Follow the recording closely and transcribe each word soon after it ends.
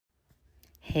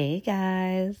Hey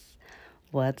guys,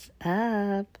 what's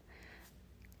up?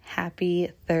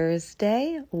 Happy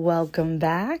Thursday. Welcome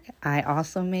back. I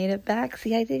also made it back.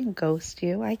 See, I didn't ghost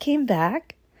you. I came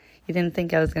back. You didn't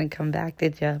think I was going to come back,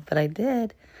 did you? But I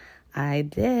did.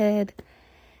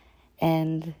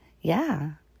 And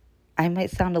yeah, I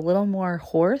might sound a little more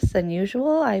hoarse than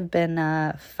usual. I've been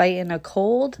fighting a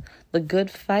cold, the good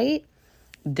fight.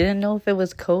 Didn't know if it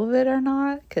was COVID or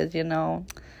not because,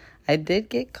 I did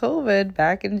get COVID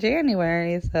back in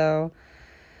January, so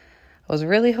I was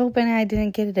really hoping I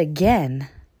didn't get it again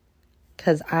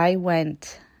because I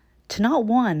went to not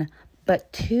one,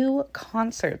 but 2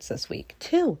 concerts this week.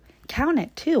 2. Count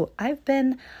it, 2. I've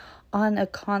been on a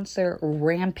concert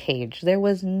rampage. There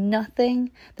was nothing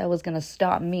that was going to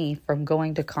stop me from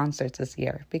going to concerts this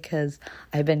year because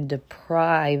I've been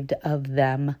deprived of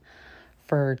them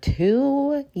for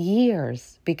 2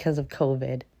 years because of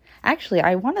COVID. Actually,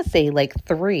 I want to say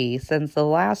 3, since the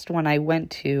last one I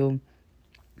went to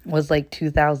was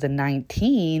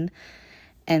 2019.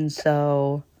 And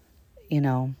so,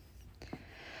 it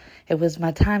was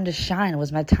my time to shine. It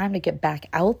was my time to get back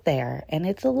out there. And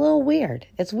it's a little weird.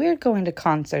 It's weird going to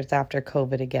concerts after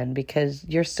COVID again because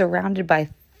you're surrounded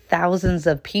by thousands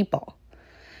of people.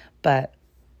 But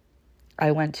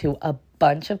I went to a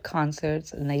bunch of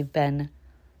concerts and they've been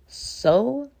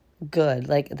so good.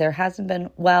 There hasn't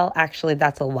been, well, actually,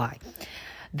 that's a lie.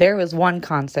 There was one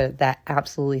concert that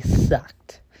absolutely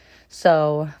sucked.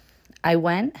 So I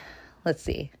went, let's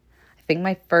see. I think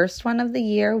my first one of the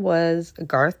year was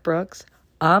Garth Brooks.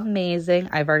 Amazing.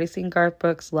 I've already seen Garth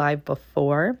Brooks live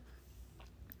before.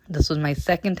 This was my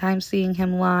second time seeing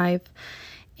him live.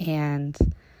 And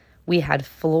we had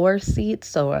floor seats.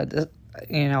 So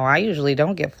I usually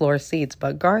don't get floor seats,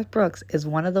 but Garth Brooks is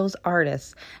one of those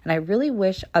artists. And I really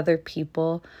wish other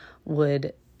people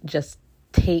would just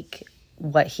take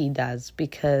what he does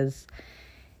because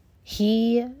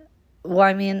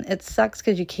it sucks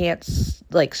because you can't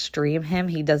stream him.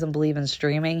 He doesn't believe in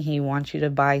streaming. He wants you to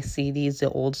buy CDs the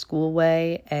old school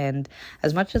way. And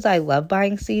as much as I love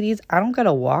buying CDs, I don't got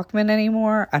a Walkman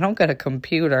anymore. I don't got a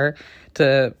computer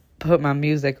to put my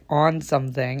music on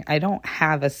something. I don't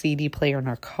have a CD player in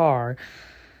our car.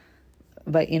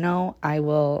 But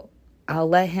I'll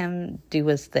let him do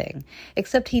his thing.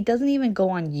 Except he doesn't even go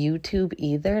on YouTube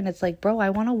either. And it's bro, I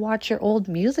want to watch your old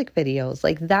music videos.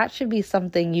 That should be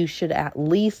something you should at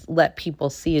least let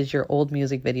people see is your old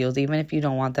music videos, even if you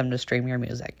don't want them to stream your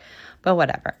music. But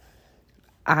whatever.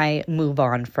 I move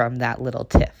on from that little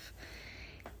tiff.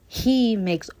 He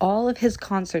makes all of his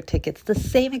concert tickets the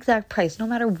same exact price. No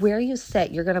matter where you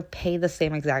sit, you're going to pay the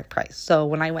same exact price. So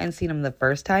when I went and seen him the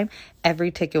first time,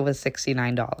 every ticket was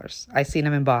 $69. I seen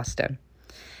him in Boston.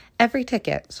 Every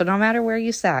ticket. So no matter where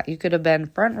you sat, you could have been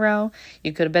front row,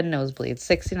 you could have been nosebleed,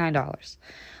 $69.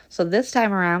 So this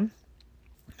time around,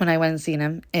 when I went and seen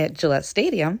him at Gillette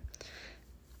Stadium,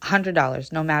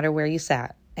 $100, no matter where you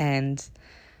sat. And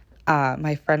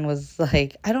my friend was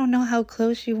like, I don't know how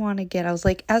close you want to get. I was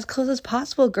like, as close as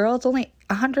possible, girl. It's only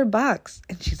 $100.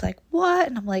 And she's like, what?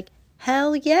 And I'm like,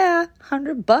 hell yeah,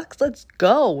 $100. Let's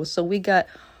go. So we got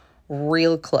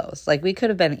real close. We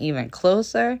could have been even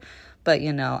closer. But,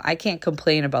 I can't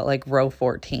complain about row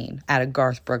 14 at a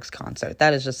Garth Brooks concert.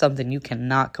 That is just something you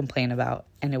cannot complain about.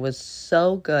 And it was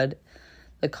so good.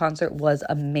 The concert was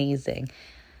amazing.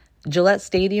 Gillette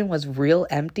Stadium was real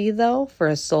empty, though, for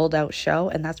a sold-out show,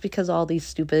 and that's because all these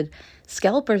stupid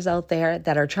scalpers out there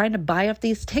that are trying to buy up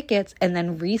these tickets and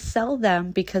then resell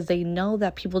them because they know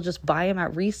that people just buy them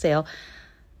at resale.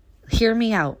 Hear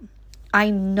me out. I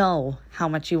know how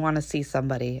much you want to see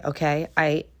somebody, okay?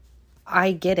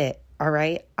 I get it, all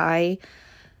right?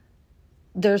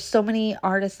 There's so many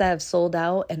artists that have sold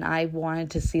out and I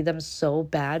wanted to see them so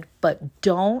bad, but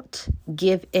don't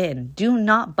give in. Do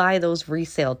not buy those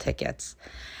resale tickets.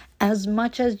 As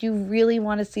much as you really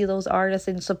want to see those artists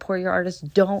and support your artists,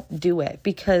 don't do it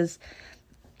because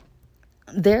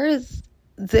there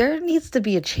needs to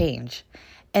be a change.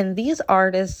 And these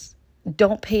artists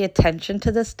don't pay attention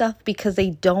to this stuff because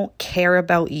they don't care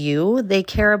about you. They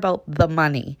care about the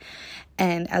money.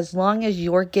 And as long as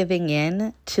you're giving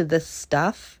in to this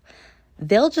stuff,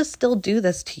 they'll just still do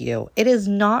this to you. It is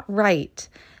not right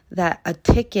that a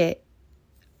ticket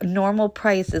normal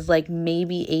price is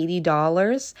maybe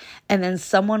 $80 and then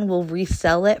someone will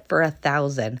resell it for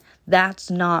 $1,000. That's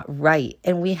not right.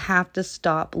 And we have to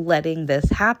stop letting this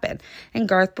happen. And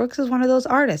Garth Brooks is one of those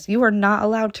artists. You are not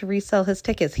allowed to resell his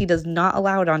tickets. He does not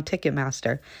allow it on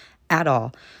Ticketmaster at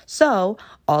all. So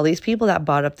all these people that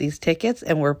bought up these tickets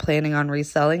and were planning on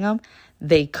reselling them,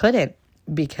 they couldn't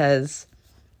because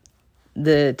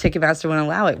the Ticketmaster wouldn't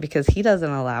allow it because he doesn't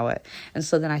allow it. And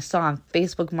so then I saw on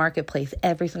Facebook Marketplace,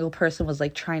 every single person was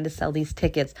like trying to sell these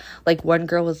tickets. Like one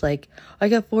girl was like, I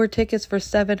got 4 tickets for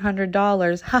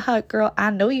 $700. Haha, girl, I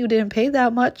know you didn't pay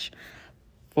that much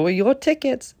for your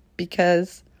tickets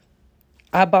because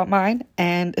I bought mine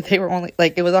and they were only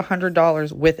like, it was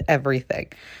 $100 with everything.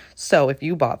 So if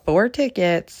you bought 4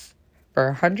 tickets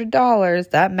for $100,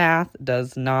 that math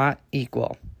does not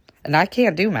equal. And I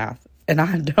can't do math. And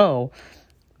I know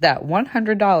that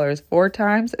 $100 4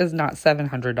 times is not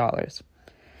 $700.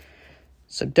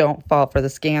 So don't fall for the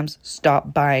scams.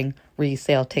 Stop buying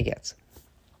resale tickets.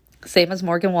 Same as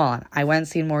Morgan Wallen. I went and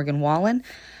seen Morgan Wallen.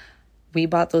 We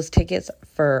bought those tickets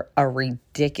for a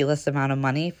ridiculous amount of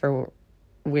money for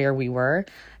where we were.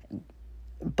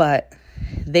 But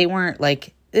they weren't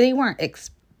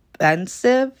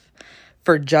expensive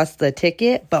for just the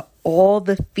ticket, but all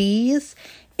the fees,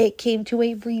 it came to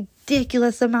a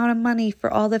ridiculous amount of money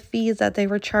for all the fees that they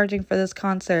were charging for this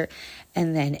concert.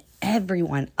 And then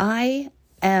I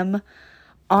am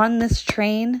on this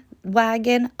train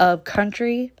wagon of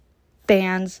country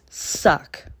fans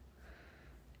suck.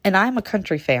 And I'm a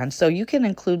country fan, so you can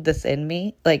include this in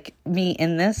me, like me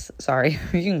in this. Sorry,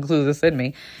 you can include this in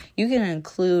me. You can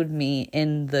include me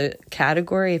in the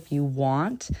category if you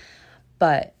want,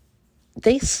 but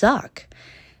they suck.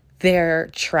 They're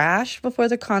trash before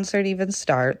the concert even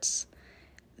starts.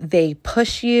 They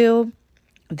push you.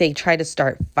 They try to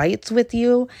start fights with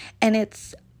you. And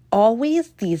it's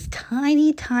always these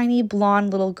tiny, tiny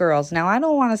blonde little girls. Now, I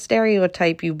don't want to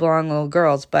stereotype you blonde little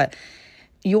girls, but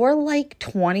you're like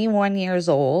 21 years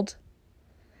old.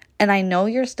 And I know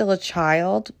you're still a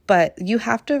child, but you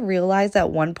have to realize at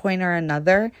one point or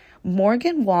another,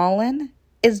 Morgan Wallen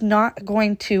is not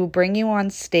going to bring you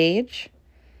on stage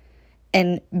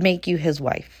and make you his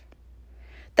wife.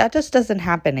 That just doesn't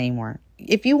happen anymore.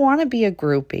 If you want to be a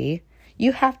groupie,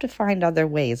 you have to find other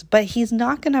ways. But he's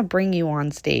not going to bring you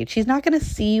on stage. He's not going to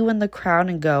see you in the crowd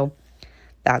and go,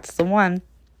 that's the one.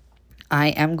 I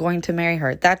am going to marry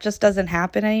her. That just doesn't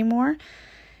happen anymore.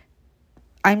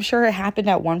 I'm sure it happened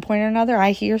at one point or another.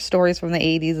 I hear stories from the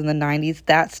 80s and the 90s.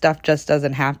 That stuff just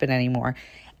doesn't happen anymore.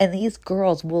 And these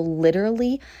girls will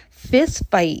literally fist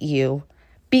fight you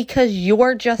because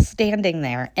you're just standing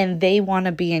there and they want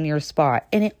to be in your spot.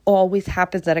 And it always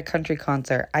happens at a country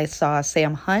concert. I saw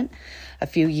Sam Hunt a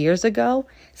few years ago.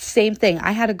 Same thing.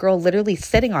 I had a girl literally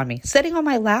sitting on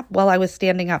my lap while I was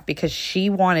standing up because she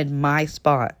wanted my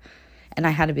spot. And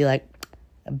I had to be like,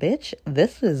 bitch,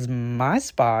 this is my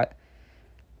spot.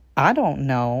 I don't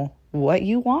know what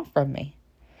you want from me,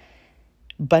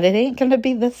 but it ain't going to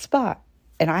be this spot.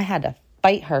 And I had to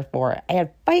fight her for it. I had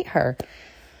to fight her.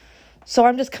 So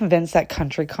I'm just convinced that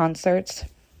country concerts,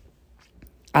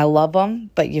 I love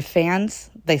them, but you fans,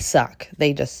 they suck.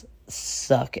 They just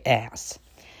suck ass.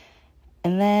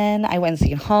 And then I went and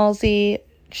seen Halsey.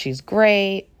 She's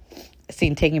great.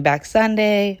 Seen Taking Back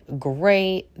Sunday.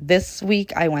 Great. This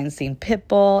week I went and seen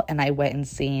Pitbull, and I went and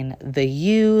seen The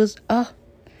Used. Oh,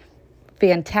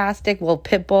 fantastic. Well,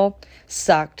 Pitbull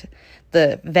sucked.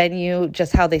 The venue,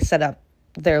 just how they set up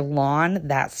their lawn,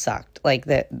 that sucked. Like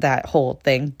that whole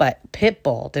thing. But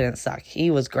Pitbull didn't suck. He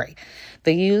was great.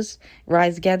 The Used,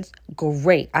 Rise Against,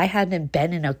 great. I hadn't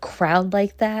been in a crowd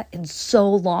like that in so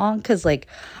long. Because, like,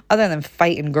 other than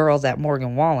fighting girls at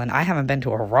Morgan Wallen, I haven't been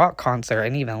to a rock concert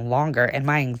in even longer. And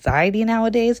my anxiety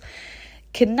nowadays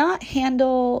cannot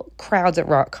handle crowds at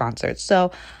rock concerts.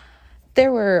 So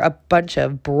there were a bunch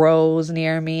of bros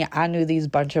near me. I knew these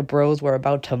bunch of bros were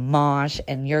about to mosh,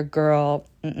 and your girl,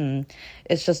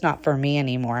 it's just not for me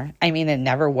anymore. I mean, it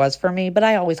never was for me, but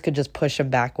I always could just push them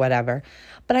back, whatever.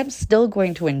 But I'm still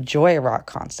going to enjoy a rock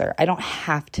concert. I don't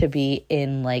have to be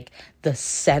in, like, the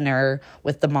center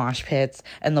with the mosh pits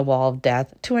and the wall of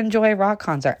death to enjoy a rock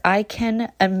concert. I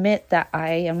can admit that I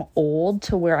am old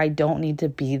to where I don't need to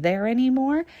be there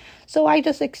anymore. So I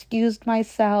just excused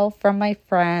myself from my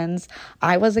friends.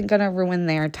 I wasn't going to ruin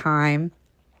their time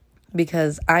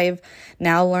because I've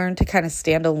now learned to kind of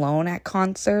stand alone at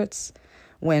concerts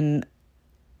when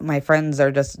my friends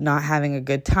are just not having a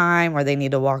good time, or they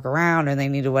need to walk around, or they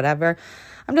need to whatever.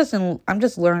 I'm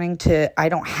just learning I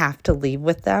don't have to leave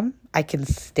with them. I can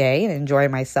stay and enjoy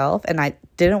myself. And I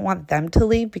didn't want them to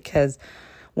leave because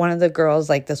one of the girls,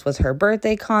 like, this was her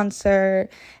birthday concert.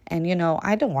 And,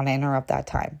 I don't want to interrupt that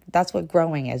time. That's what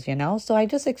growing is, So I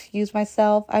just excused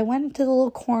myself. I went into the little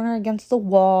corner against the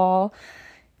wall.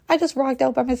 I just rocked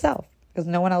out by myself because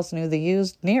no one else knew The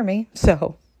Used near me.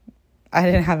 So I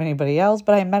didn't have anybody else,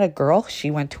 but I met a girl.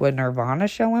 She went to a Nirvana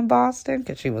show in Boston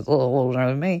because she was a little older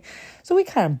than me. So we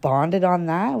kind of bonded on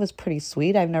that. It was pretty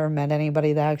sweet. I've never met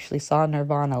anybody that actually saw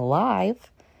Nirvana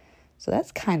live. So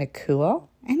that's kind of cool.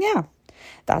 And yeah,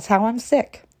 that's how I'm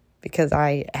sick, because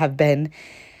I have been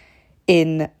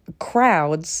in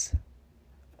crowds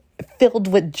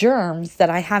filled with germs that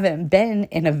I haven't been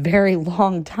in a very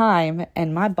long time,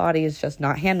 and my body is just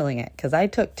not handling it, because I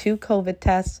took 2 COVID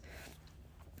tests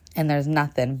and there's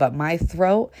nothing, but my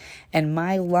throat and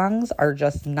my lungs are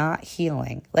just not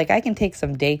healing. Like, I can take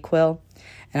some Dayquil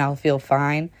and I'll feel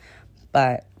fine,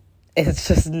 but it's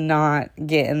just not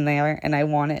getting there, and I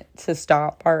want it to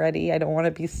stop already. I don't want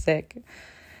to be sick,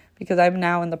 because I'm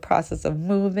now in the process of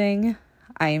moving.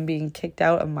 I am being kicked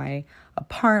out of my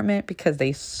apartment because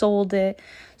they sold it.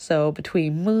 So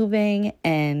between moving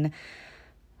and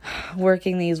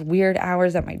working these weird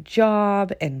hours at my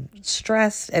job and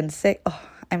stressed and sick,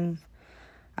 I'm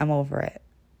over it.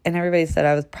 And everybody said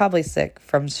I was probably sick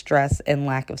from stress and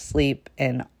lack of sleep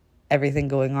and everything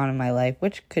going on in my life,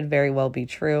 which could very well be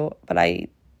true. But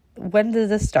when did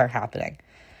this start happening?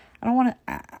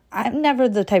 I'm never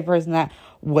the type of person that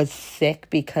was sick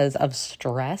because of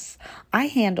stress. I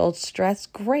handled stress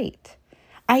great.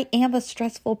 I am a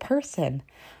stressful person,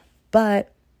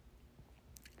 but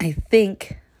I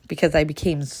think because I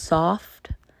became soft,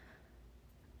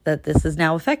 that this is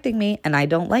now affecting me, and I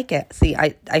don't like it. See,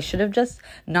 I should have just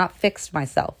not fixed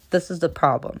myself. This is the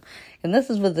problem. And this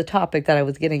was the topic that I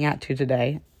was getting at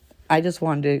today. I just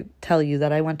wanted to tell you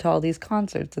that I went to all these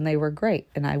concerts and they were great,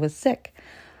 and I was sick.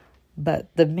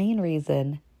 But the main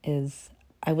reason is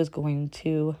I was going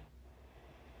to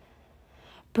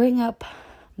bring up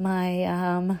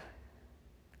my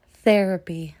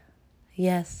therapy.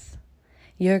 Yes,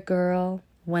 your girl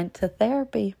went to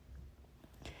therapy.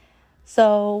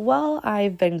 So while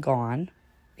I've been gone,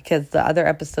 because the other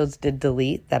episodes did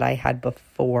delete that I had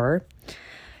before,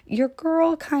 your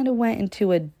girl kind of went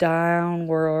into a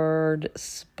downward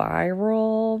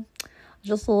spiral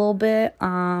just a little bit.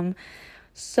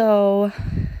 So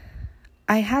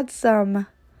I had some,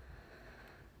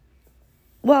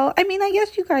 I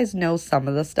guess you guys know some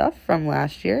of the stuff from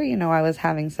last year. I was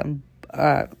having some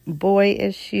boy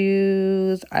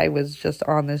issues. I was just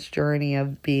on this journey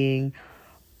of being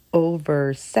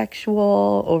over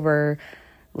sexual, over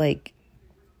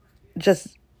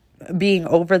just being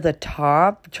over the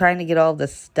top, trying to get all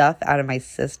this stuff out of my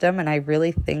system. And I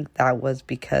really think that was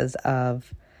because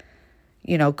of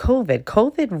COVID.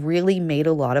 COVID really made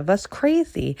a lot of us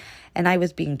crazy. And I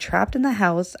was being trapped in the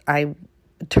house. I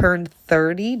turned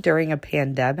 30 during a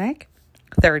pandemic.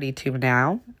 32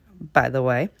 now, by the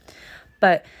way.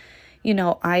 But,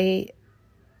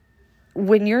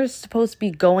 when you're supposed to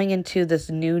be going into this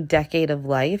new decade of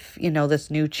life, this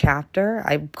new chapter,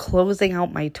 I'm closing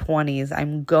out my 20s.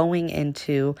 I'm going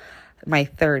into my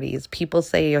 30s. People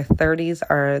say your 30s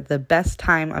are the best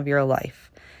time of your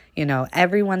life.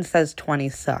 Everyone says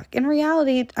 20s suck. In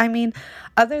reality,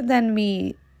 other than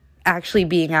me actually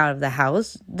being out of the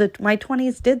house, my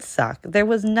 20s did suck. There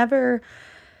was never,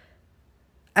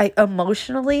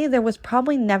 emotionally, there was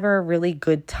probably never a really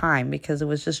good time, because it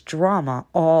was just drama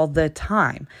all the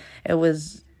time.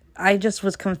 I just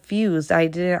was confused. I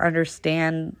didn't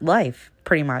understand life,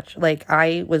 pretty much.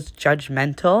 I was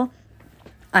judgmental.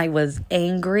 I was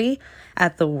angry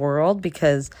at the world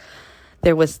because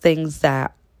there was things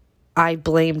that I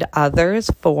blamed others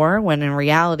for, when in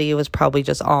reality it was probably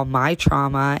just all my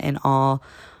trauma and all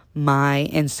my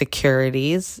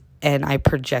insecurities, and I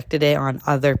projected it on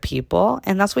other people.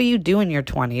 And that's what you do in your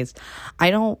 20s.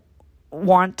 I don't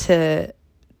want to,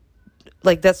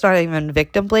 that's not even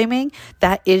victim blaming.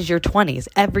 That is your 20s.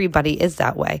 Everybody is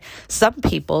that way. Some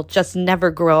people just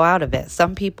never grow out of it.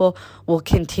 Some people will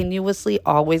continuously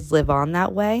always live on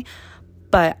that way.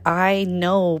 But I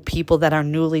know people that are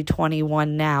newly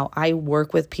 21 now. I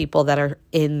work with people that are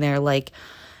in their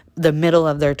the middle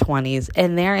of their 20s,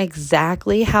 and they're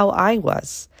exactly how I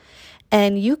was.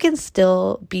 And you can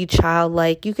still be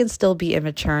childlike. You can still be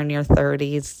immature in your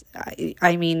 30s.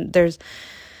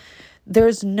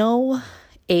 There's no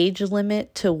age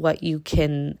limit to what you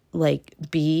can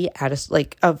be at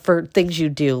for things you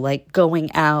do, like going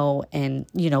out and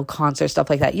concerts, stuff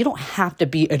like that. You don't have to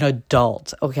be an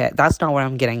adult. Okay, that's not what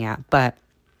I'm getting at. But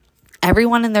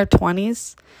everyone in their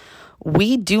 20s,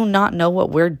 we do not know what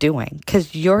we're doing,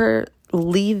 because you're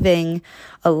leaving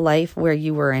a life where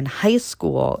you were in high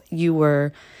school. You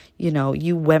were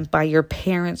you went by your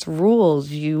parents' rules.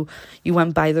 You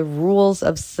went by the rules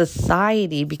of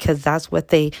society, because that's what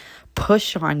they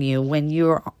push on you when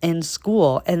you're in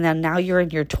school. And then now you're in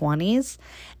your 20s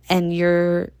and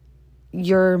you're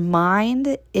your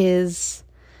mind is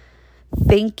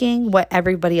thinking what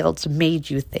everybody else made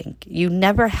you think. You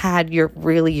never had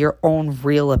your own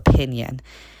real opinion.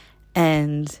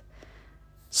 And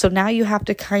so now you have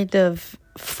to kind of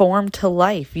form to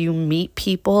life. You meet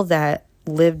people that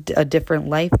lived a different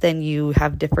life than you,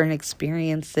 have different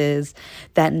experiences,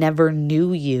 that never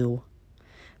knew you.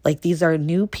 Like, these are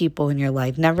new people in your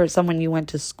life, never someone you went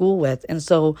to school with. And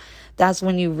so that's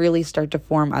when you really start to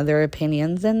form other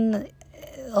opinions, and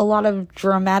a lot of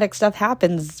dramatic stuff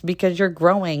happens because you're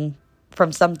growing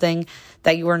from something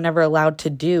that you were never allowed to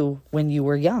do when you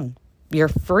were young. You're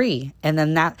free. And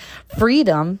then that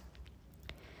freedom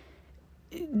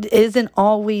isn't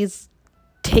always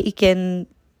taken,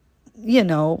 in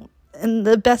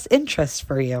the best interest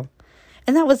for you.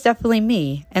 And that was definitely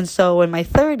me. And so in my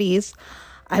 30s,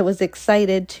 I was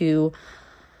excited to,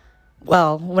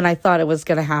 when I thought it was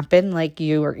going to happen, like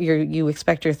you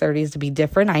expect your 30s to be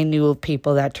different. I knew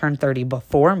people that turned 30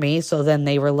 before me. So then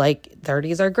they were like,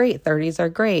 30s are great. 30s are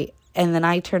great. And then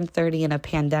I turned 30 in a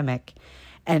pandemic,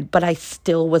 but I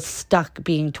still was stuck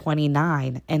being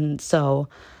 29. And so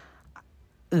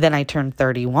then I turned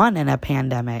 31 in a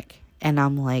pandemic. And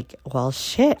I'm like, well,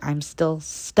 shit, I'm still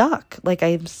stuck. Like,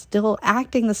 I'm still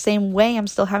acting the same way. I'm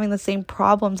still having the same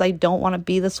problems. I don't want to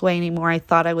be this way anymore. I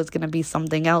thought I was going to be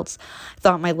something else. I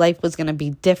thought my life was going to be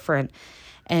different.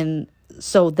 And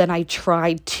so then I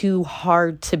tried too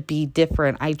hard to be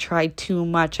different. I tried too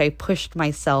much. I pushed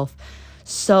myself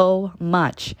so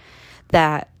much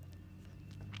that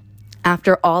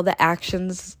after all the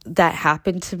actions that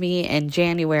happened to me in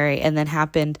January and then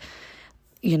happened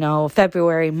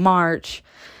February, March,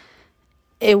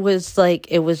 it was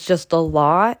just a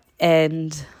lot.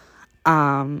 And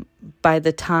by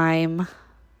the time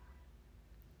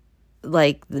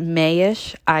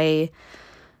Mayish,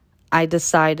 I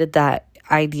decided that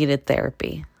I needed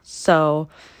therapy. So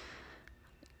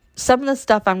some of the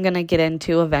stuff I'm going to get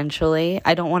into eventually.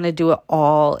 I don't want to do it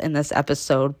all in this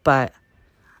episode, but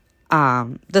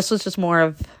this was just more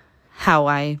of how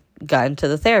I got into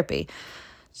the therapy.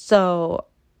 So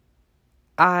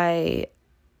I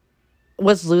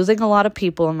was losing a lot of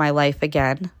people in my life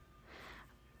again.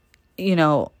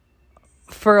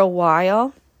 For a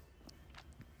while,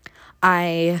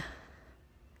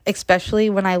 especially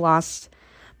when I lost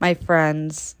my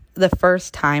friends the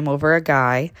first time over a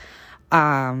guy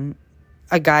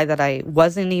that I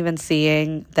wasn't even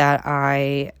seeing, that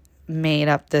I made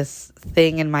up this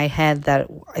thing in my head that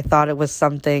I thought it was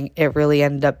something. It really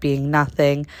ended up being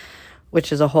nothing,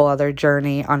 which is a whole other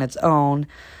journey on its own.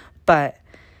 But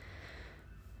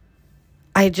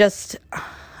I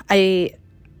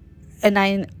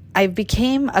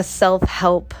became a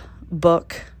self-help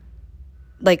book.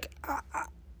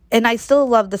 And I still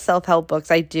love the self-help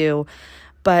books, I do,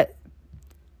 but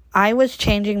I was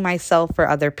changing myself for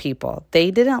other people. They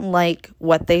didn't like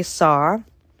what they saw.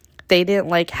 They didn't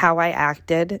like how I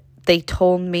acted. They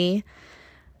told me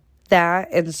that.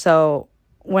 And so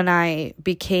when I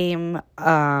became,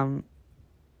 a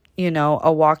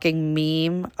walking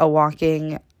meme,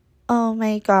 oh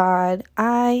my God,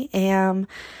 I am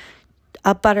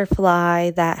a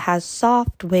butterfly that has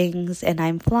soft wings and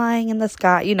I'm flying in the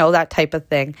sky, that type of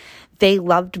thing. They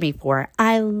loved me for it.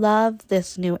 I love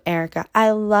this new Erica.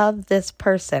 I love this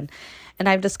person. And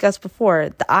I've discussed before,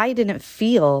 I didn't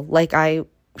feel like I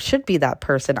should be that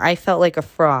person. I felt like a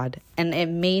fraud, and it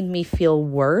made me feel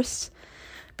worse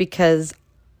because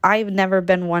I've never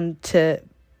been one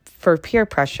for peer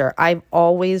pressure. I've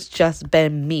always just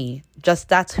been me.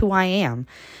 That's who I am.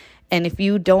 And if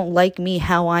you don't like me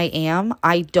how I am,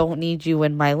 I don't need you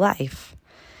in my life.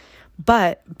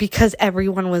 But because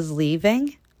everyone was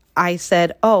leaving, I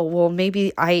said, oh, well,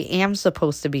 maybe I am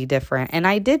supposed to be different. And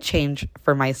I did change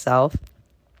for myself.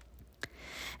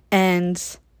 And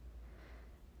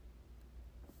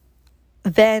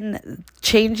then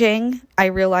changing, I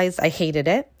realized I hated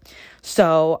it.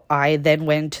 So I then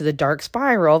went to the dark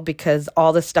spiral because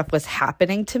all this stuff was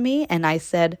happening to me. And I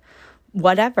said,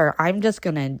 whatever, I'm just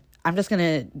going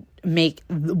to make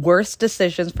worse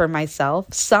decisions for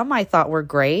myself. Some I thought were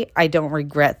great. I don't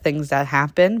regret things that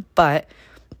happened, but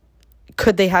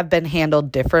could they have been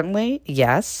handled differently?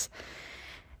 Yes.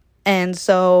 And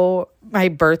so my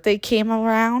birthday came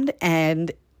around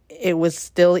and it was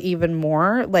still even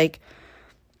more like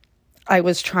I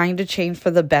was trying to change for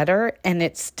the better and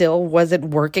it still wasn't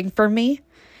working for me.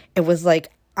 It was like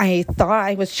I thought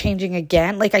I was changing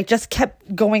again. Like I just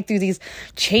kept going through these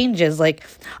changes. Like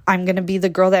I'm going to be the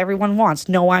girl that everyone wants.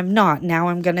 No, I'm not. Now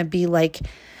I'm going to be like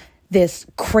this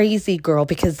crazy girl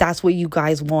because that's what you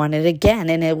guys wanted again.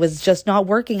 And it was just not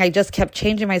working. I just kept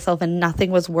changing myself and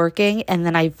nothing was working. And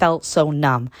then I felt so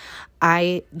numb.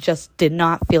 I just did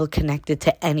not feel connected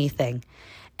to anything.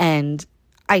 And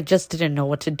I just didn't know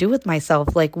what to do with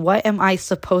myself. Like, what am I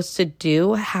supposed to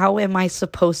do? How am I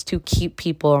supposed to keep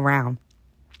people around?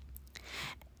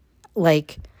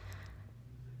 Like,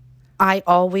 I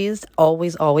always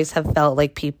have felt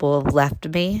like people have left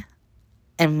me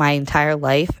in my entire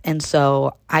life. And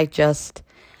so I just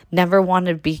never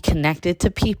wanted to be connected to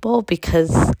people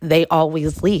because they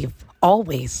always leave,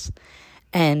 always.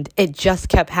 And it just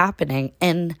kept happening.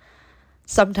 And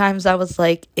sometimes I was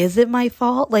like, is it my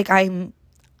fault? Like I'm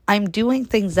doing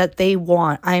things that they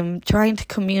want. I'm trying to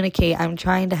communicate. I'm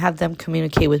trying to have them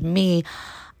communicate with me.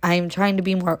 I'm trying to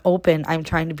be more open. I'm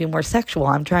trying to be more sexual.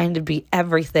 I'm trying to be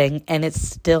everything. And it's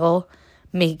still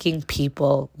making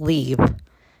people leave.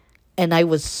 And I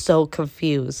was so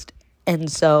confused.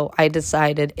 And so I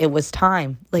decided it was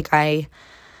time. Like I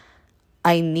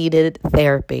needed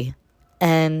therapy.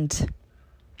 And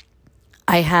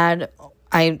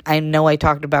I know I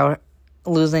talked about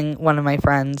losing one of my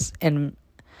friends, and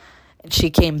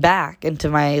she came back into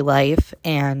my life,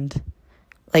 and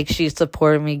like she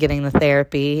supported me getting the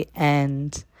therapy.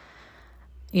 And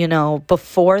you know,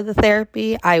 before the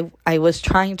therapy, I was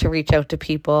trying to reach out to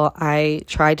people. I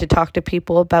tried to talk to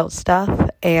people about stuff,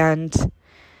 and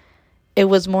it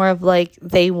was more of like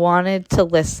they wanted to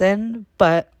listen,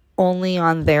 but only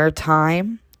on their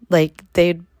time. Like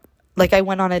I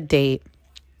went on a date,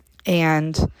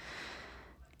 and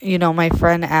you know, my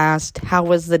friend asked, how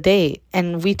was the date?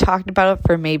 And we talked about it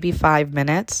for maybe 5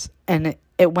 minutes, and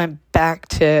it went back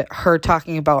to her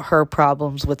talking about her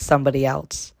problems with somebody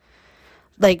else.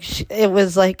 Like, it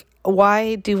was like,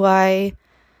 why do I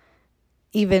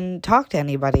even talk to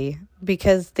anybody?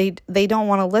 Because they don't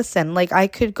want to listen. Like, I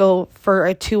could go for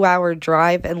a 2-hour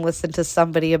drive and listen to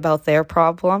somebody about their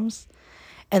problems.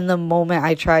 And the moment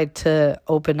I tried to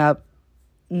open up,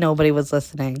 nobody was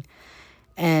listening.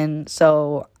 And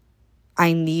so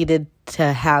I needed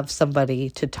to have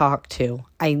somebody to talk to.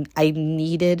 I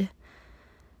needed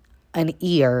an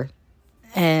ear.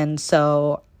 And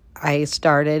so I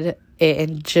started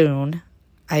in June.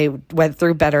 I went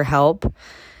through BetterHelp.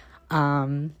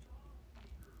 And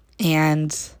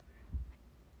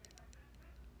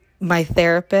my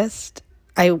therapist,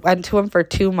 I went to him for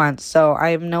 2 months. So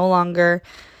I'm no longer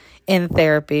in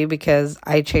therapy because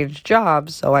I changed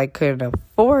jobs, so I couldn't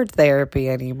afford therapy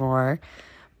anymore.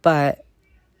 But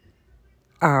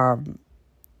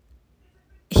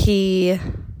he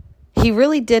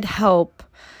really did help,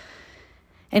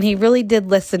 and he really did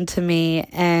listen to me.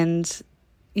 And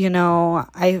you know,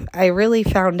 I really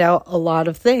found out a lot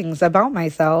of things about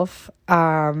myself.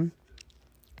 You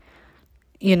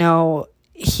know,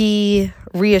 he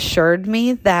reassured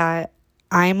me that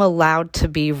I'm allowed to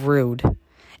be rude.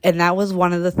 And that was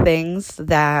one of the things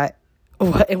that,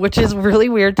 which is really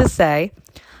weird to say,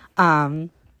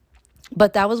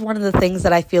 but that was one of the things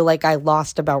that I feel like I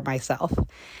lost about myself.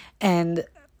 And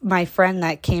my friend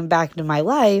that came back into my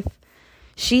life,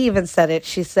 she even said it.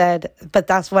 She said, but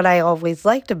that's what I always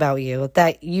liked about you,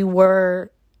 that you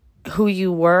were who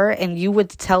you were, and you would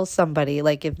tell somebody,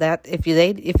 like if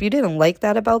you didn't like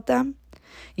that about them,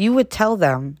 you would tell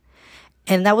them.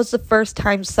 And that was the first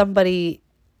time somebody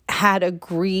had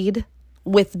agreed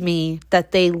with me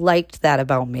that they liked that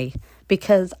about me,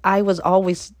 because I was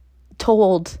always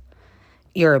told,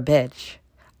 you're a bitch.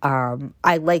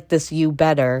 I like this you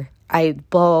better. I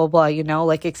blah, blah, blah, you know,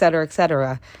 like, et cetera, et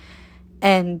cetera.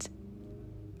 And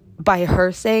by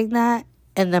her saying that,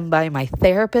 and then by my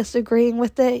therapist agreeing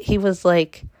with it, he was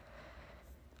like,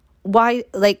 why?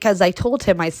 Like, because I told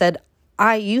him, I said,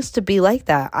 I used to be like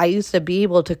that. I used to be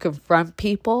able to confront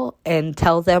people and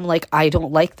tell them, like, I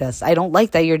don't like this. I don't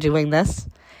like that you're doing this.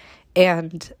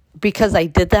 And because I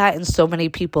did that and so many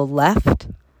people left,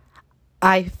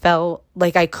 I felt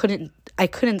like I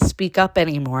couldn't speak up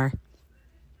anymore.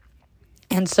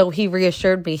 And so he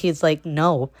reassured me. He's like,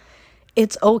 no,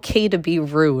 it's okay to be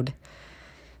rude.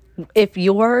 If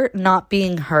you're not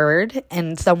being heard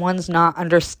and someone's not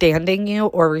understanding you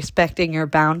or respecting your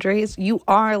boundaries, you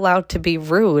are allowed to be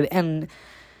rude. And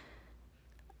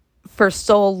for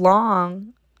so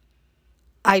long,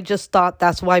 I just thought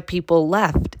that's why people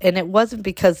left. And it wasn't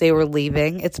because they were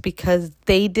leaving. It's because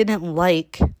they didn't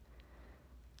like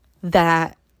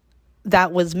that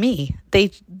was me. They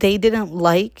didn't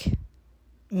like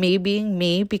me being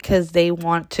me because they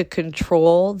want to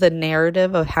control the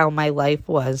narrative of how my life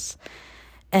was.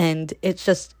 And it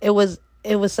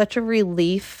was such a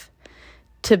relief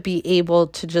to be able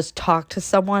to just talk to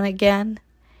someone again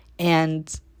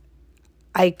and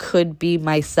I could be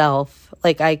myself.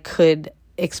 Like, I could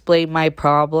explain my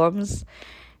problems,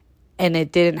 and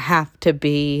it didn't have to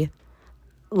be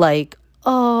like,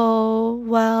 oh,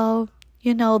 well,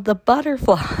 the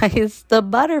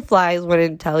butterflies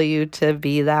wouldn't tell you to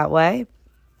be that way.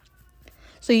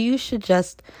 So you should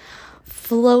just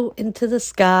float into the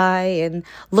sky and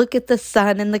look at the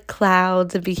sun and the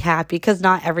clouds and be happy, because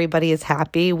not everybody is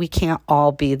happy. We can't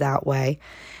all be that way.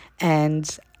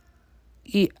 And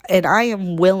I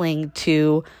am willing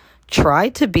to try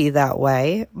to be that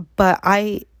way, but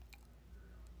I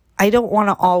don't want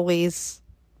to always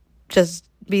just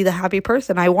be the happy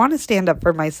person. I want to stand up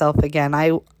for myself again.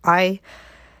 I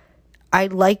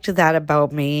liked that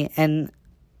about me, and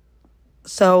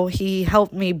so he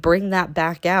helped me bring that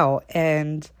back out.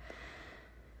 And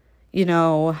he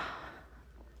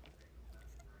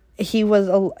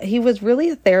was really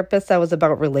a therapist that was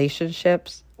about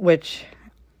relationships, which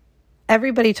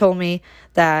everybody told me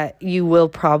that you will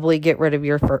probably get rid of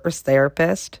your first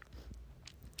therapist.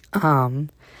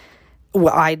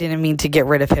 Well, I didn't mean to get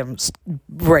rid of him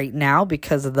right now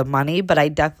because of the money, but I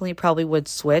definitely probably would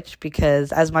switch,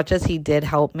 because as much as he did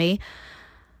help me,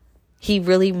 he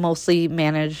really mostly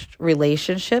managed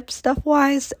relationship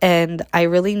stuff-wise, and I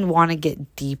really want to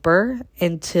get deeper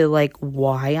into, like,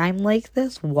 why I'm like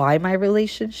this, why my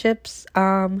relationships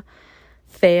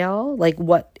fail, like,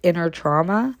 what inner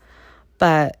trauma.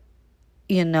 But,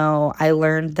 I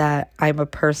learned that I'm a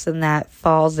person that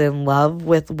falls in love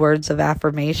with words of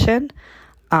affirmation.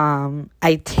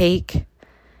 I take,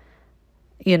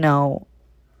 not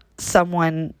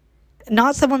someone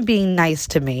being nice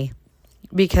to me,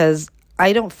 because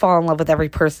I don't fall in love with every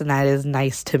person that is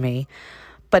nice to me,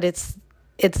 but it's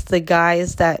the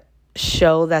guys that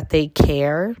show that they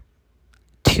care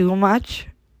too much,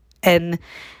 and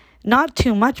not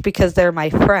too much because they're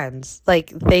my friends. Like,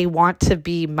 they want to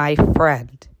be my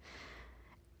friend,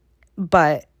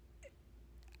 but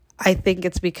I think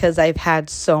it's because I've had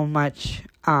so much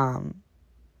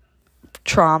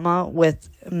trauma with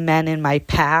men in my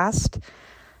past,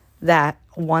 that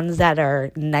ones that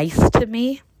are nice to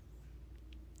me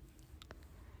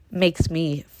makes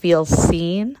me feel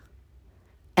seen,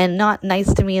 and not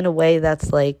nice to me in a way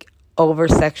that's like over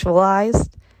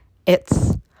sexualized.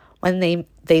 It's when they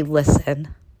listen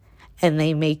and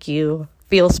they make you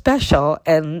feel special.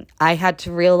 And I had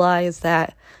to realize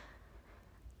that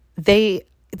they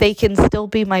can still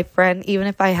be my friend even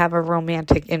if I have a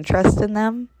romantic interest in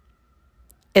them.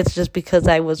 It's just because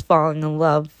I was falling in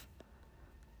love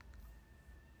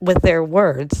with their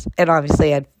words, and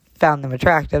obviously I found them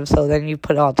attractive, so then you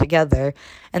put it all together,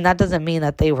 and that doesn't mean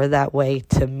that they were that way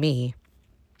to me.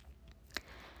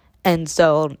 And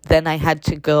so then I had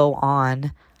to go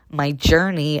on my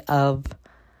journey of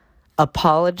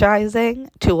apologizing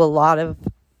to a lot of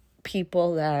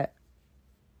people that,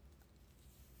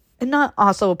 and not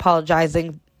also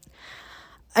apologizing,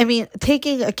 I mean,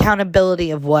 taking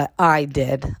accountability of what I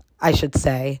did, I should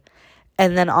say,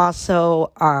 and then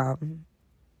also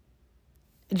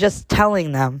just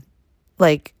telling them,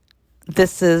 like,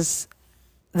 this is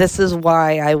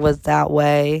why I was that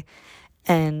way,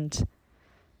 and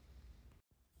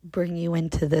bring you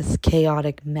into this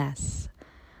chaotic mess.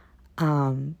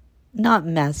 Not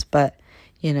mess, but,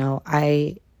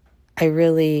 I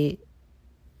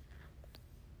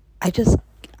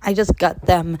just got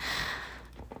them.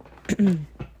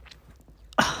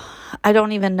 I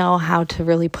don't even know how to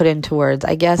really put into words.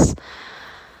 I guess,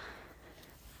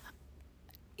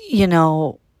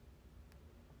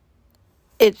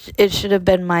 it should have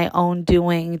been my own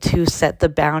doing to set the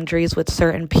boundaries with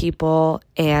certain people,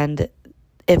 and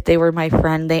if they were my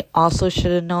friend, they also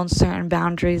should have known certain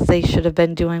boundaries they should have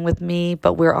been doing with me.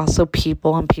 But we're also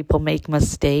people, and people make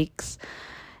mistakes.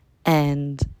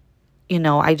 And,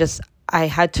 I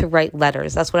had to write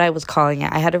letters. That's what I was calling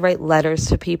it. I had to write letters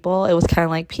to people. It was kind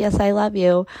of like, P.S. I love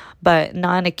you, but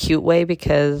not in a cute way,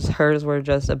 because hers were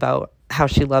just about how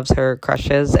she loves her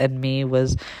crushes, and me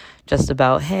was just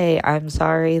about, hey, I'm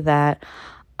sorry that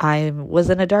I was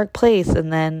in a dark place,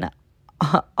 and then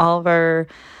all of our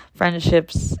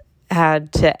friendships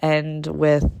had to end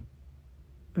with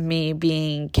me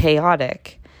being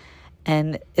chaotic.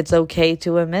 And it's okay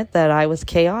to admit that I was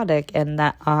chaotic, and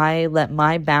that I let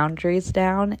my boundaries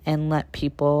down and let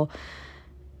people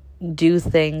do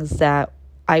things that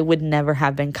I would never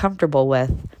have been comfortable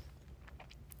with.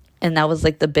 And that was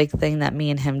like the big thing that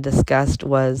me and him discussed,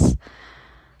 was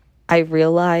I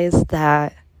realized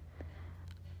that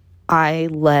I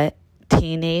let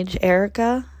teenage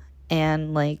Erica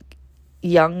and like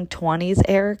young 20s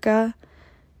Erica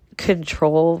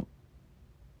control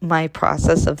my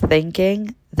process of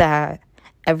thinking, that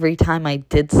every time I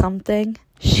did something,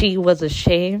 she was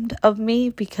ashamed of me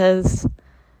because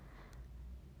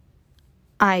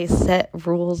I set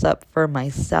rules up for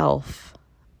myself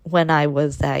when I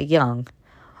was that young.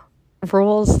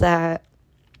 Rules that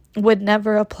would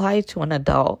never apply to an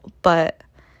adult, but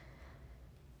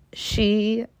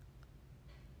she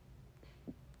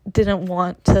didn't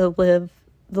want to live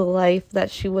the life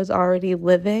that she was already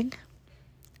living.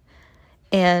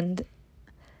 And,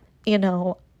 you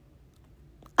know,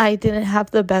 I didn't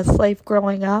have the best life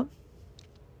growing up.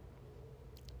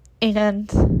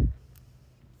 And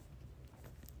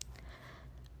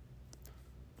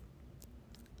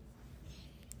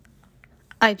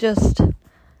I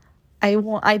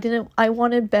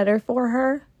wanted better for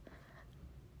her.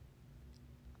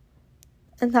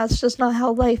 And that's just not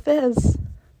how life is.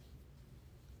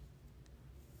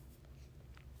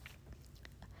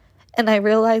 And I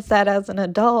realized that as an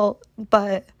adult,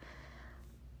 but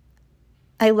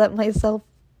I'm letting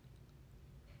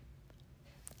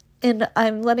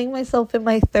myself in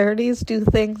my 30s do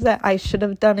things that I should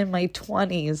have done in my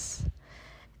 20s.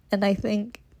 And I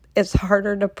think it's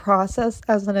harder to process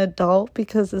as an adult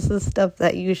because this is stuff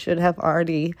that you should have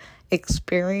already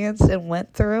experienced and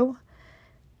went through.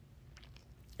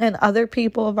 And other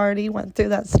people have already went through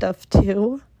that stuff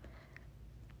too.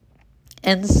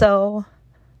 And so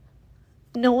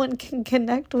no one can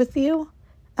connect with you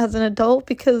as an adult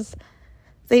because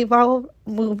they've all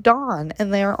moved on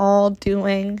and they're all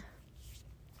doing,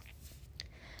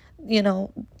 you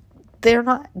know, they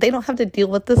don't have to deal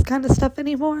with this kind of stuff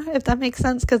anymore, if that makes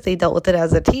sense, because they dealt with it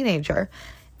as a teenager.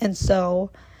 And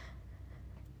so,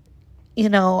 you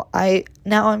know,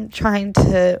 I'm trying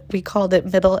to, we called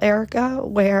it middle Erica,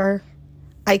 where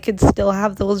I could still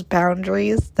have those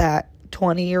boundaries that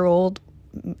 20-year-old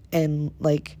and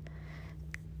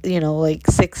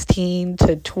 16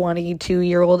 to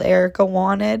 22-year-old Erica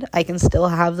wanted. I can still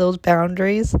have those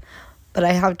boundaries, but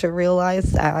I have to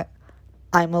realize that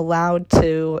I'm allowed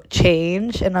to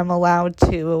change and I'm allowed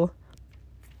to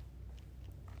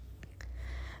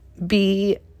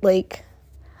be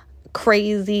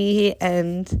crazy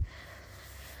and,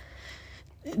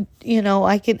 you know,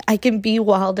 I can be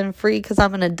wild and free because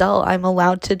I'm an adult. I'm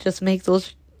allowed to just make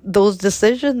those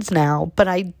decisions now, but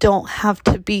I don't have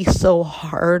to be so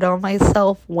hard on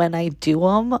myself when I do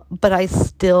them, but I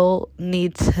still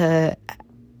need to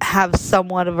have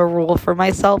somewhat of a rule for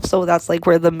myself. So that's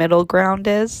where the middle ground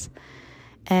is.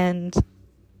 And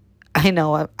I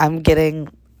know I'm getting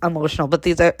emotional, but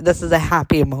this is a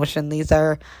happy emotion. These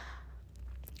are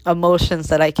emotions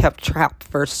that I kept trapped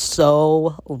for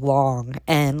so long.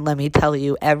 And let me tell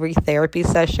you, every therapy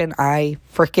session I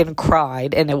freaking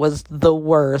cried, and it was the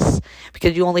worst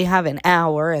because you only have an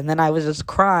hour, and then I was just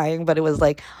crying, but it was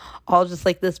all just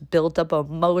this built up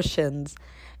emotions.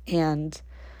 And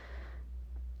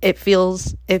it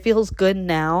feels good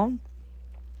now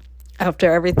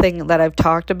after everything that I've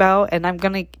talked about. And I'm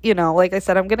going to, like I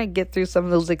said, I'm going to get through some of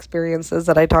those experiences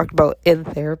that I talked about in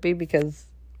therapy because,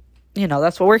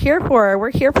 that's what we're here for.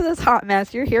 We're here for this hot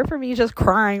mess. You're here for me just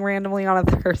crying randomly on a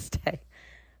Thursday.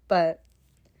 But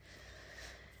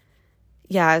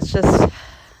yeah, it's just,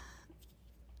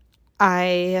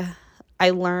 I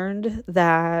learned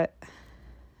that,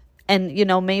 and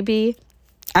maybe,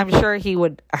 I'm sure he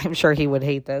would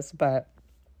hate this, but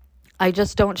I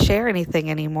just don't share anything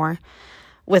anymore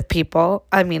with people.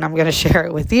 I mean, I'm going to share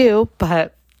it with you,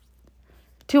 but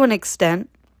to an extent,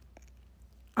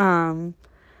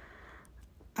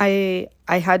 I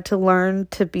had to learn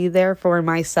to be there for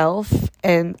myself,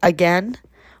 and again,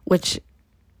 which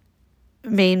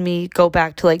made me go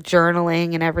back to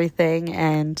journaling and everything.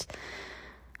 And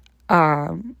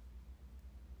I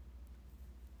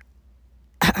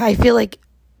feel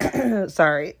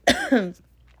sorry,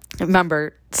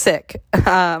 remember, sick.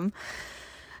 I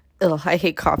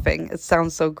hate coughing. It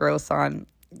sounds so gross on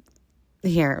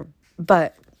here,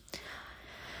 but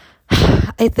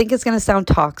I think it's going to sound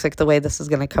toxic the way this is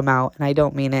going to come out, and I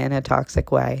don't mean it in a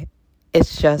toxic way.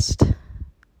 It's just,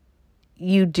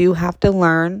 you do have to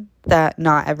learn that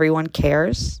not everyone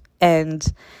cares, and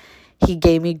he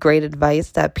gave me great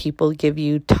advice that people give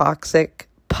you toxic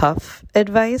puff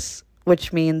advice,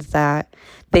 which means that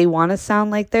they want to sound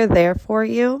like they're there for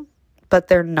you, but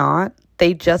they're not.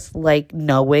 They just like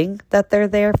knowing that they're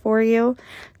there for you.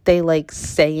 They like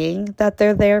saying that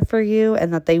they're there for you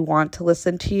and that they want to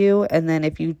listen to you. And then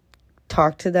if you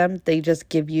talk to them, they just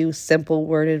give you simple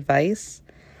word advice.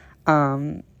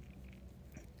 And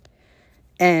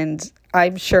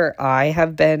I'm sure I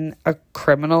have been a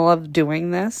criminal of doing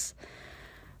this,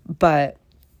 but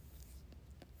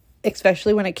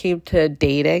especially when it came to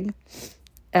dating,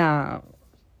 I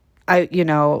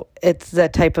it's the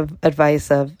type of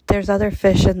advice of there's other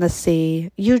fish in the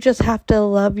sea. You just have to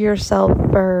love yourself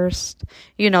first.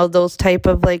 Those type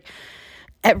of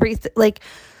everything,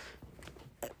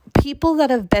 people that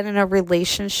have been in a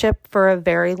relationship for a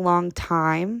very long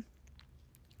time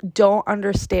don't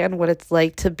understand what it's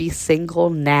like to be single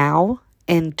now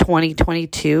in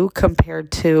 2022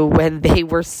 compared to when they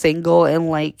were single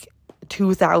in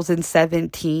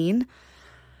 2017.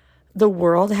 The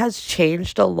world has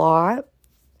changed a lot,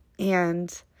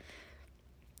 and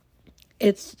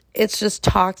it's just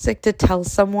toxic to tell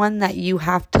someone that you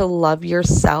have to love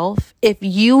yourself if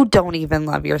you don't even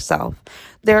love yourself.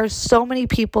 There are so many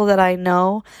people that I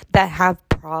know that have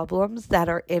problems that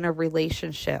are in a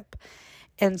relationship.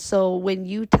 And so when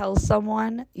you tell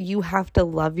someone you have to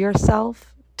love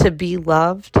yourself to be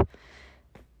loved,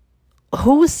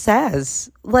 who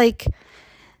says?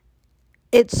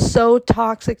 It's so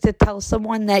toxic to tell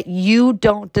someone that you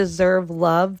don't deserve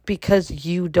love because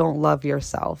you don't love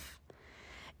yourself.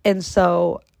 And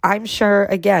so I'm sure,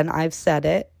 again, I've said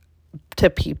it to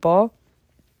people,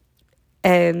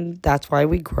 and that's why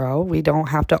we grow. We don't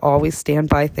have to always stand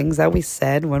by things that we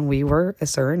said when we were a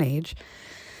certain age.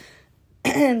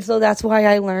 And so that's why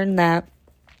I learned that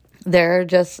there are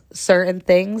just certain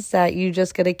things that you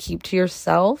just got to keep to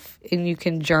yourself, and you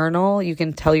can journal, you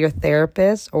can tell your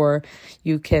therapist, or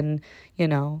you can,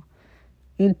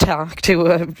 talk to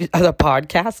a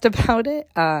podcast about it.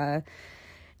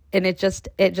 And it just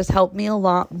helped me a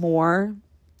lot more.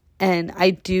 And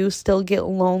I do still get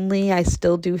lonely. I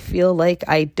still do feel like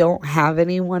I don't have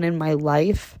anyone in my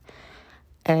life.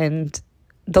 And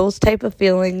those type of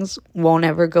feelings won't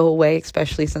ever go away,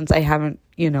 especially since I haven't,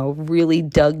 really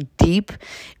dug deep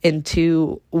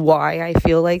into why I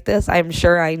feel like this. I'm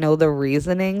sure I know the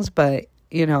reasonings, but,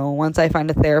 once I find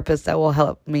a therapist that will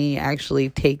help me actually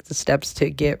take the steps to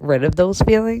get rid of those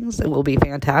feelings, it will be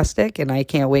fantastic. And I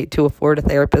can't wait to afford a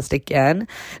therapist again.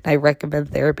 And I recommend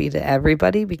therapy to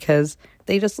everybody because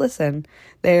they just listen.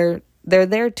 They're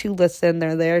there to listen.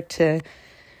 They're there to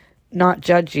not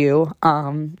judge you.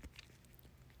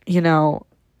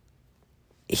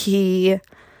 He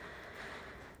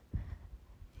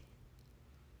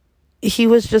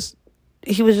was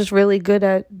just really good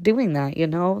at doing that.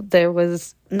 There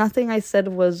was nothing I said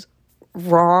was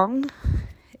wrong.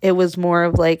 It was more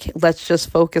of let's just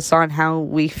focus on how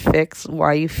we fix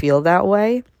why you feel that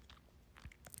way.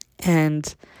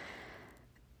 And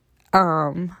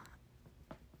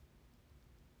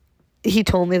he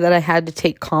told me that I had to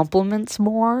take compliments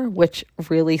more, which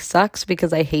really sucks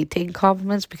because I hate taking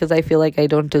compliments because I feel like I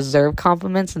don't deserve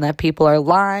compliments and that people are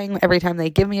lying every time they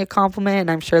give me a compliment.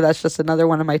 And I'm sure that's just another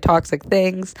one of my toxic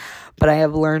things. But I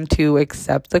have learned to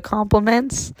accept the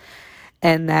compliments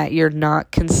and that you're not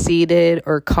conceited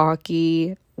or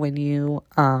cocky when you,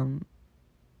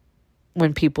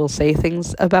 when people say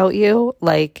things about you.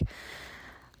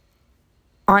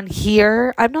 On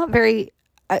here, I'm not very...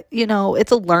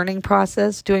 it's a learning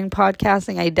process doing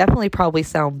podcasting. I definitely probably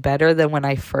sound better than when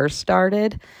I first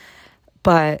started,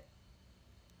 but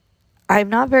I'm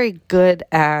not very good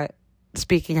at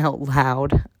speaking out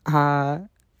loud.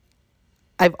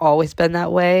 I've always been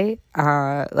that way,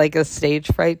 a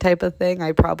stage fright type of thing.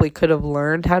 I probably could have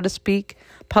learned how to speak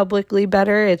publicly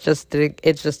better. It just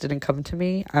didn't come to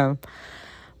me.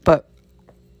 But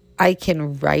I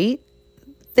can write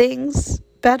things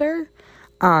better.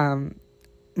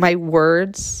 My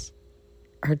words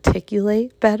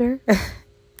articulate better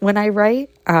when I write.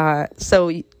 So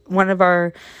one of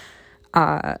our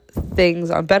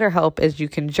things on BetterHelp is you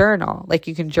can journal.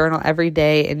 You can journal every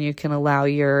day and you can allow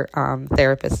your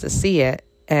therapist to see it.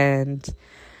 And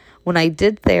when I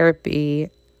did therapy,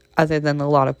 other than a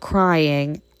lot of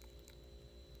crying,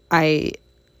 I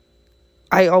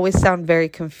always sound very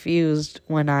confused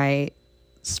when I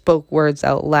spoke words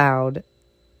out loud.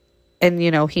 And,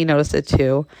 he noticed it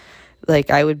too.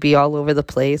 I would be all over the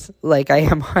place like I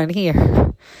am on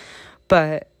here.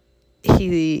 But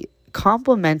he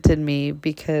complimented me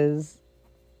because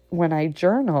when I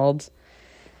journaled,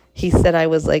 he said I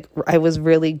was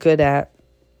really good at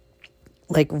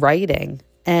writing.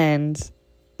 And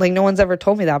no one's ever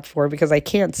told me that before because I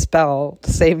can't spell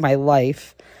to save my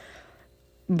life.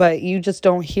 But you just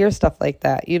don't hear stuff like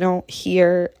that. You don't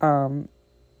hear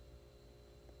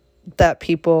that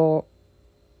people...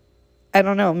 I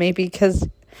don't know, maybe because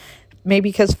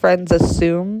friends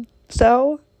assume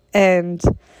so. And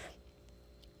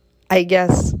I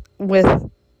guess with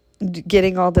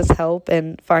getting all this help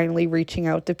and finally reaching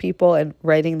out to people and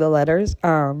writing the letters,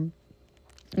 I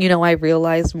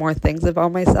realized more things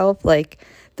about myself,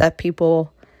 that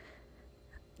people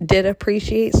did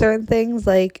appreciate certain things,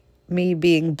 me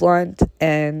being blunt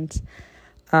and,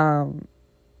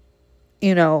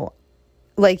 you know,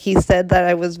 like he said that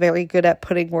I was very good at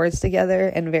putting words together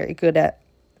and very good at,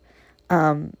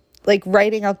 like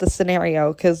writing out the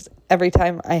scenario, because every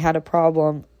time I had a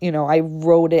problem, you know, I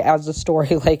wrote it as a story,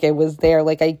 like it was there,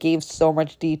 like I gave so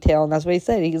much detail. And that's what he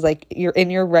said. He's like, you're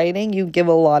in your writing, you give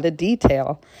a lot of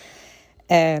detail.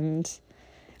 And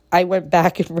I went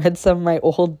back and read some of my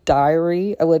old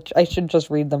diary, which I should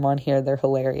just read them on here. They're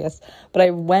hilarious. But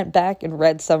I went back and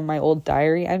read some of my old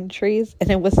diary entries, and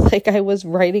it was like I was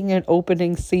writing an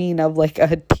opening scene of like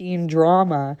a teen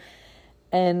drama.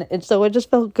 So it just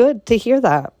felt good to hear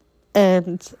that.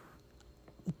 And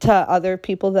to other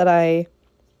people that I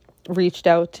reached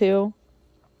out to,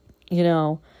 you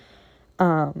know,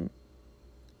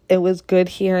 it was good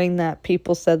hearing that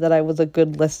people said that I was a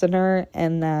good listener,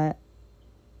 and that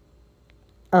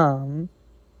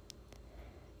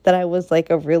I was like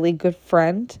a really good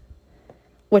friend,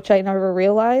 which I never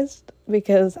realized,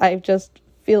 because I just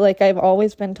feel like I've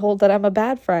always been told that I'm a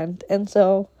bad friend. And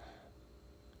so,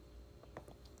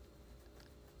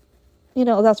 you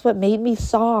know, that's what made me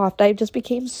soft. I just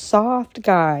became soft,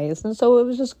 guys. And so it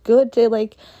was just good to,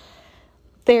 like,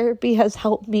 therapy has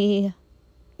helped me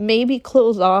maybe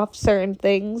close off certain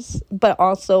things, but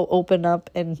also open up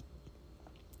and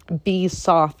be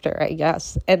softer, I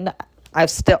guess. And I'm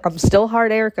still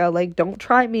hard, Erica. Like, don't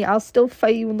try me. I'll still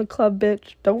fight you in the club,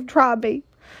 bitch. Don't try me.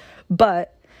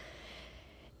 But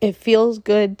it feels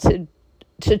good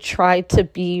to try to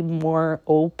be more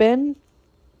open.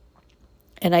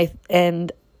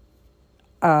 And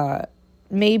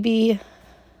maybe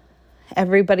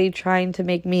everybody trying to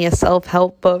make me a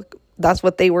self-help book, that's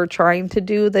what they were trying to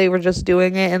do. They were just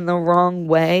doing it in the wrong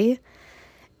way.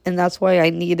 And that's why I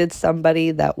needed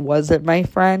somebody that wasn't my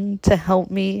friend to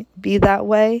help me be that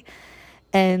way.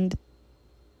 And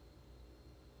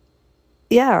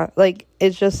yeah, like,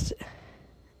 it's just,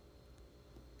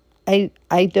 I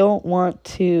don't want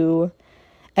to,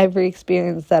 every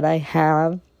experience that I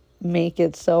have, make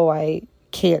it so I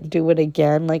can't do it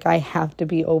again. Like, I have to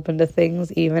be open to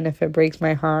things, even if it breaks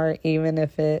my heart, even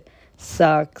if it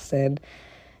sucks and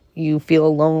you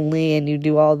feel lonely and you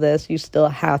do all this, you still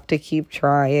have to keep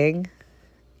trying.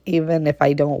 Even if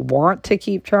I don't want to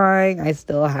keep trying, I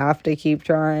still have to keep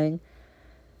trying.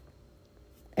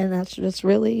 And that's just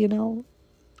really, you know,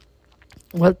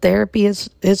 what therapy has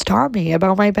taught me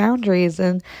about my boundaries.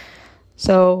 And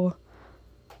so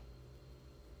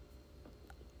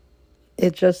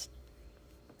like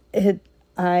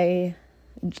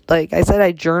I said,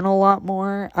 I journal a lot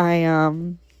more.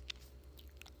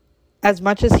 As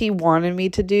much as he wanted me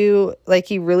to do, like,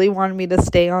 he really wanted me to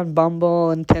stay on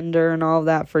Bumble and Tinder and all of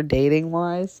that for dating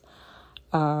wise.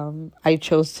 I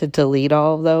chose to delete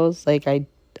all of those. Like, I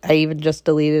even just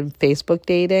deleted Facebook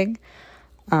dating.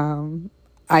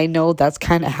 I know that's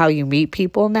kind of how you meet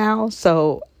people now,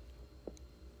 so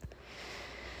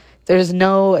there's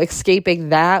no escaping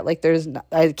that. Like,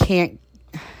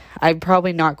 I'm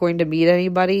probably not going to meet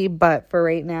anybody, but for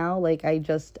right now, like,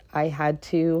 I had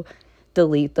to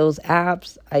delete those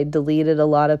apps. I deleted a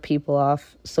lot of people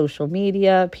off social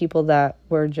media, people that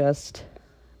were just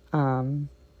giving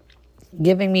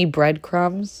me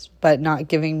breadcrumbs, but not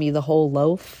giving me the whole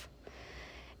loaf.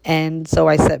 And so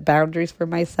I set boundaries for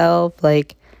myself,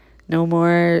 like, no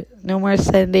more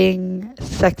sending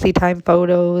sexy time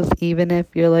photos, even if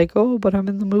you're like, oh, but I'm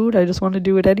in the mood, I just want to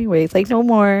do it anyways. Like, no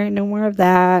more of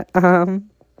that.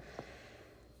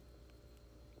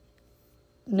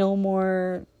 No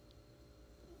more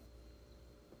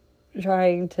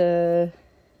trying to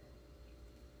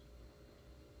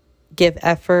give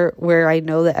effort where I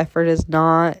know the effort is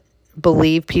not.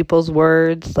 Believe people's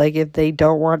words. Like, if they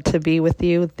don't want to be with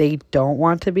you, they don't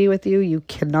want to be with you. You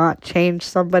cannot change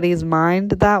somebody's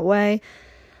mind that way.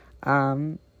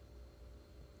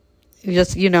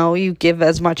 Just, you know, you give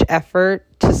as much effort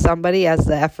to somebody as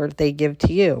the effort they give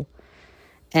to you.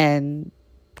 And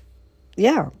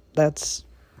yeah,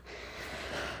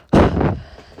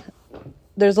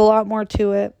 there's a lot more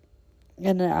to it.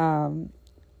 And,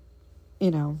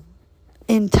 you know,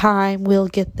 in time, we'll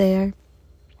get there.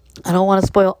 I don't want to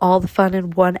spoil all the fun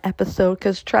in one episode,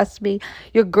 because trust me,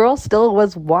 your girl still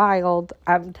was wild.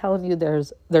 I'm telling you,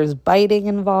 there's biting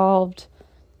involved.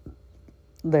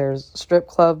 There's strip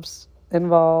clubs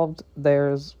involved.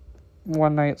 There's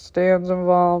one night stands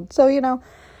involved. So, you know,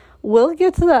 we'll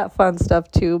get to that fun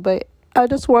stuff too. But I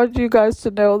just wanted you guys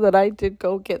to know that I did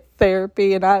go get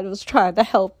therapy, and I was trying to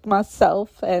help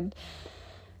myself. And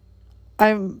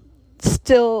I'm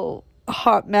still a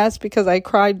hot mess because I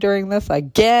cried during this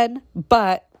again,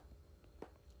 but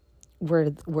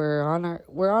we're on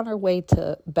our way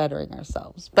to bettering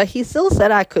ourselves. But he still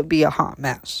said I could be a hot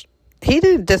mess. He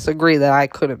didn't disagree that I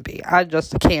couldn't be. I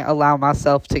just can't allow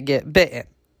myself to get bitten.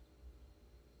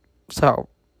 So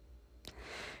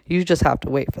you just have to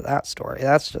wait for that story.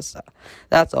 That's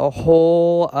a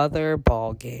whole other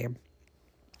ball game.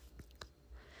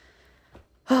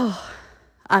 Oh,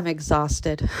 I'm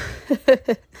exhausted.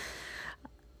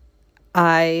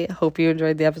 I hope you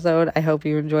enjoyed the episode. I hope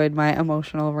you enjoyed my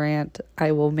emotional rant.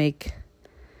 I will make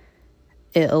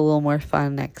it a little more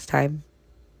fun next time.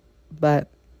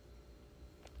 But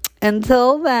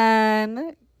until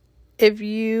then, if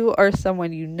you are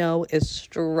someone you know is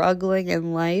struggling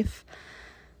in life,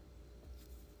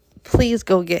 please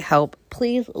go get help.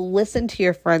 Please listen to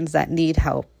your friends that need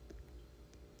help.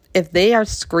 If they are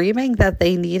screaming that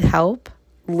they need help,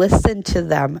 listen to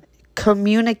them.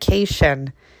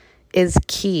 Communication is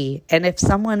key. And if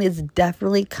someone is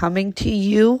definitely coming to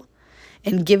you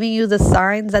and giving you the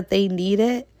signs that they need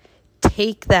it,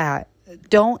 take that.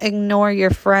 Don't ignore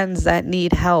your friends that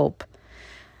need help.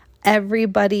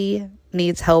 Everybody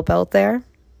needs help out there.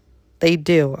 They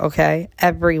do, okay?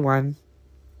 Everyone.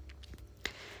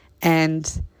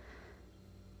 And,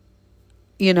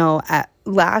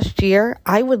 last year,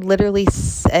 I would literally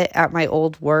sit at my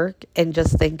old work and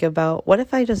just think about, what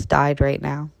if I just died right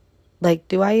now? Like,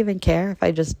 do I even care if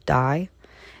I just die?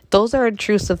 Those are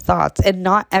intrusive thoughts, and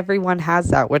not everyone has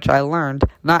that, which I learned.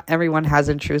 Not everyone has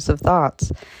intrusive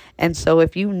thoughts. And so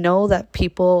if you know that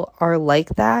people are like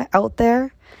that out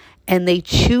there, and they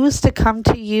choose to come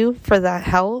to you for that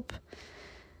help,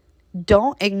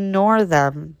 don't ignore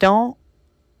them.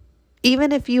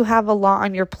 Even if you have a lot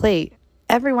on your plate,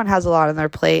 everyone has a lot on their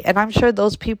plate, and I'm sure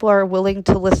those people are willing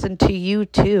to listen to you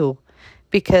too.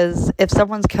 Because if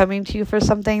someone's coming to you for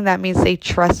something, that means they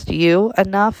trust you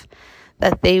enough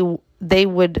that they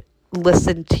would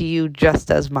listen to you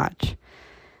just as much.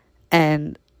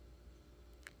 And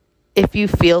if you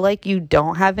feel like you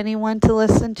don't have anyone to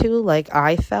listen to, like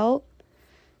I felt,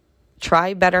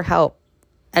 try BetterHelp.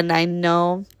 And I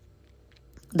know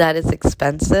that it's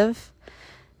expensive.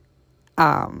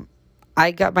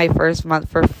 I got my first month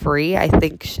for free. I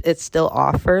think it still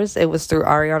offers. It was through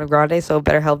Ariana Grande, so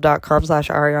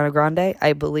betterhelp.com/Ariana Grande.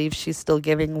 I believe she's still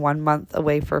giving 1 month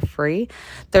away for free.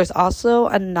 There's also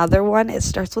another one. It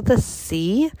starts with a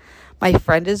C. My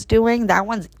friend is doing. That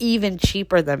one's even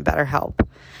cheaper than BetterHelp.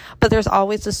 But there's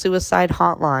always a suicide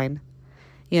hotline.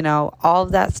 All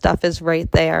of that stuff is right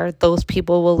there. Those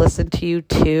people will listen to you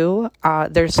too.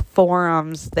 There's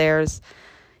forums. There's,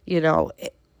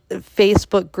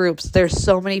 Facebook groups. There's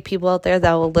so many people out there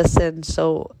that will listen.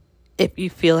 So if you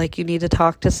feel like you need to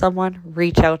talk to someone,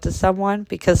 reach out to someone,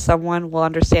 because someone will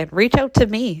understand. Reach out to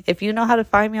me. If you know how to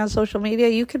find me on social media,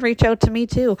 you can reach out to me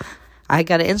too. I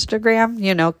got an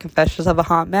Instagram, Confessions of a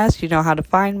Hot Mess. You know how to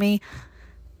find me.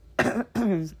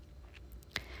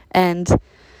 And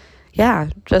yeah,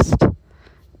 just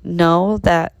know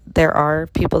that there are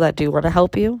people that do want to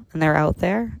help you, and they're out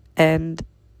there. And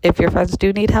if your friends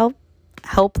do need help,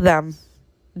 help them.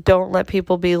 Don't let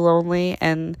people be lonely.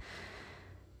 And,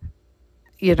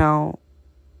 the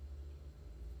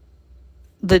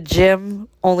gym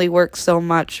only works so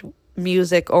much.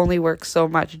 Music only works so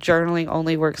much. Journaling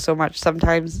only works so much.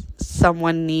 Sometimes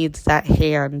someone needs that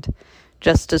hand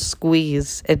just to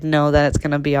squeeze and know that it's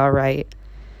going to be all right.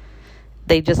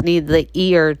 They just need the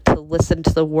ear to listen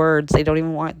to the words. They don't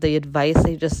even want the advice.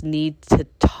 They just need to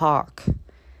talk.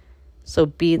 So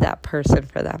be that person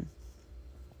for them.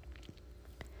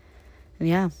 And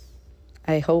yeah,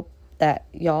 I hope that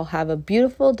y'all have a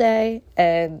beautiful day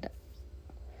and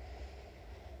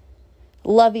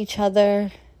love each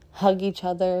other, hug each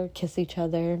other, kiss each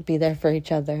other, be there for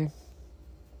each other.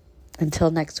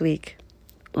 Until next week.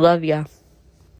 Love ya.